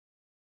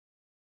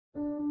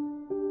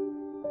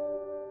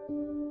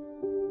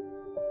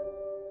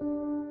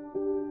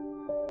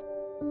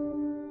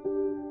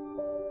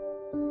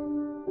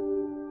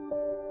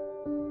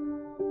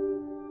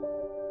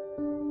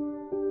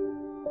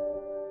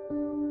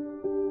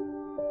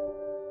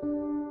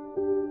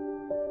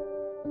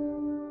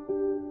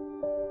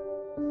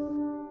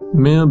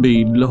Mayor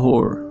Bead,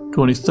 Lahore,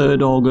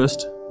 23rd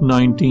August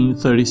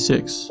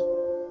 1936.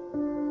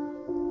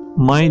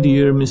 My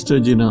dear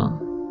Mr. Jinnah,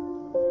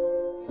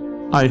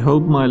 I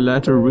hope my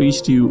letter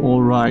reached you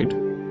all right.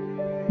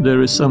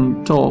 There is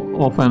some talk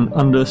of an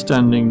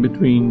understanding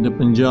between the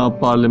Punjab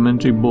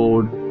Parliamentary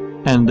Board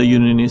and the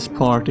Unionist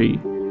Party.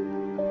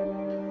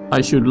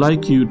 I should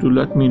like you to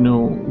let me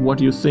know what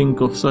you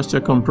think of such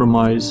a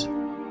compromise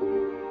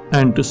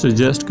and to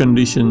suggest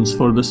conditions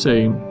for the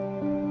same.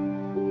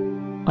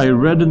 I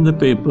read in the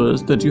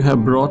papers that you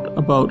have brought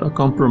about a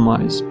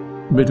compromise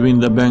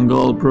between the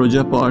Bengal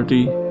Proja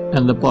Party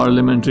and the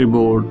Parliamentary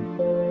Board.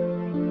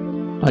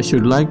 I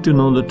should like to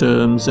know the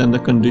terms and the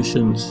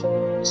conditions.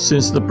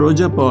 Since the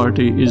Proja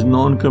Party is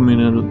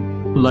non-communal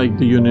like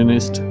the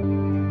Unionist,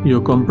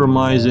 your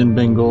compromise in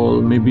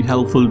Bengal may be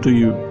helpful to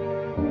you.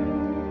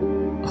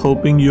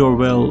 Hoping you are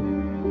well,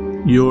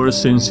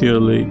 yours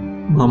sincerely,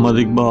 Muhammad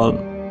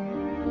Iqbal.